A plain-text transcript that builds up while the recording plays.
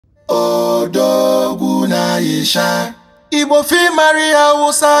Odogwu na AISHA. Igbo fi marry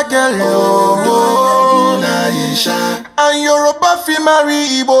Hausa girl. Odogwu na AISHA. And Yoruba fi marry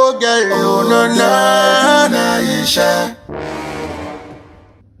Igbo girl. Odogwu na AISHA.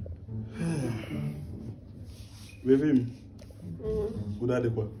 With him? Who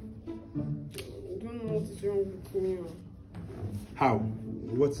that what? I don't know what is wrong with me. How?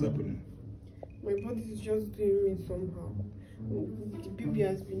 What's happening? My body is just doing me somehow. The baby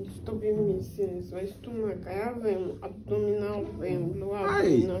has been disturbing me since. My stomach, I have abdominal lower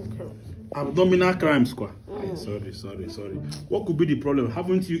abdominal cramps. Abdominal cramps, quoi. Sorry. What could be the problem?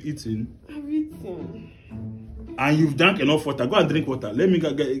 Haven't you eaten? I've eaten. And you've drank enough water. Go and drink water. Let me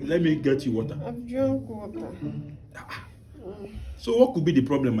get you water. I've drunk water. So what could be the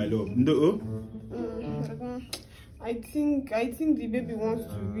problem, my love? No? I think the baby wants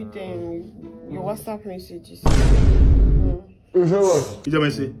to read your WhatsApp messages. You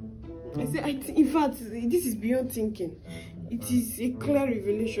just say? I say, in fact, this is beyond thinking. It is a clear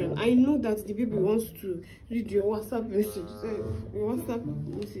revelation. I know that the baby wants to read your WhatsApp messages.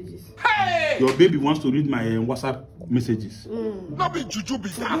 Hey! Your baby wants to read my WhatsApp messages. Not be juju be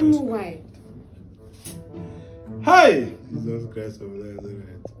I don't know why. Hey! Jesus Christ of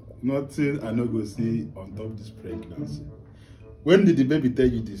Nazareth. Nothing I not go see on top of this pregnancy. When did the baby tell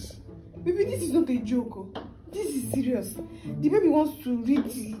you this? Baby, this is not a joke. Oh. This is serious. The baby wants to read.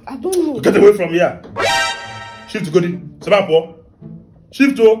 I don't know. Get away from here. Shift to Godin. Sabapo.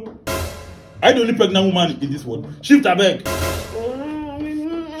 Shift to. I'm the only pregnant woman in this world. Shift a beg.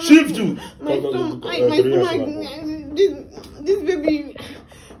 Shift to. This baby.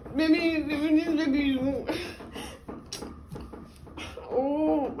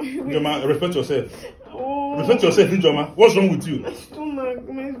 Oh. Joma, respect yourself. Oh. Respect yourself, Joma. What's wrong with you? My stomach is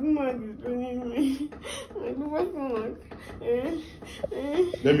doing me. My lower stomach.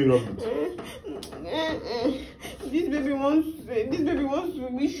 Let me rub it. This baby wants to.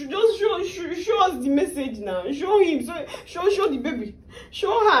 We should just show us the message now. Show him. Show the baby.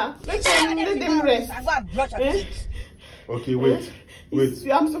 Show her. Let them rest. Okay, wait.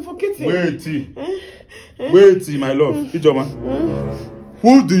 I'm suffocating. Wait, my love. Ijoma.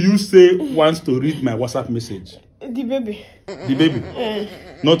 Who do you say wants to read my WhatsApp message? The baby. The baby?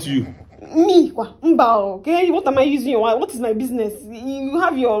 Not you. Me? Okay, what am I using? What is my business? You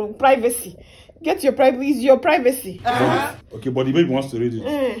have your privacy. Get your privacy. It's your privacy. Okay, but the baby wants to read it.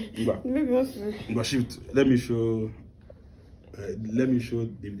 The baby wants to read it. Shift. Let me show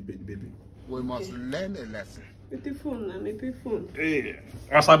the baby. We must learn a lesson. With the phone. Hey,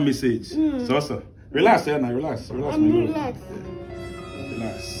 WhatsApp message. So. Relax, now. Relax. I'm relaxed.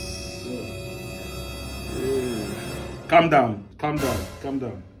 Relax. Calm down.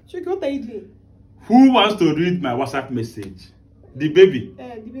 Check, what are you doing? Who wants to read my WhatsApp message? The baby. The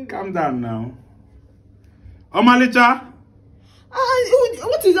baby. Calm down now. Omalicha.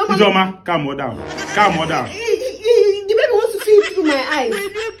 What is Omalicha? Ijoma, calm her down. The baby wants to see it through my eyes.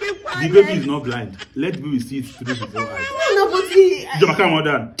 The baby is not blind. Let the baby see it through his own eyes. No, but he... Ijoma, calm her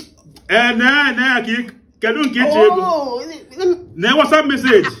down. WhatsApp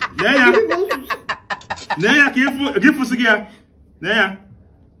message.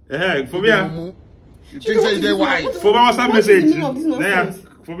 You think they're white? For WhatsApp message.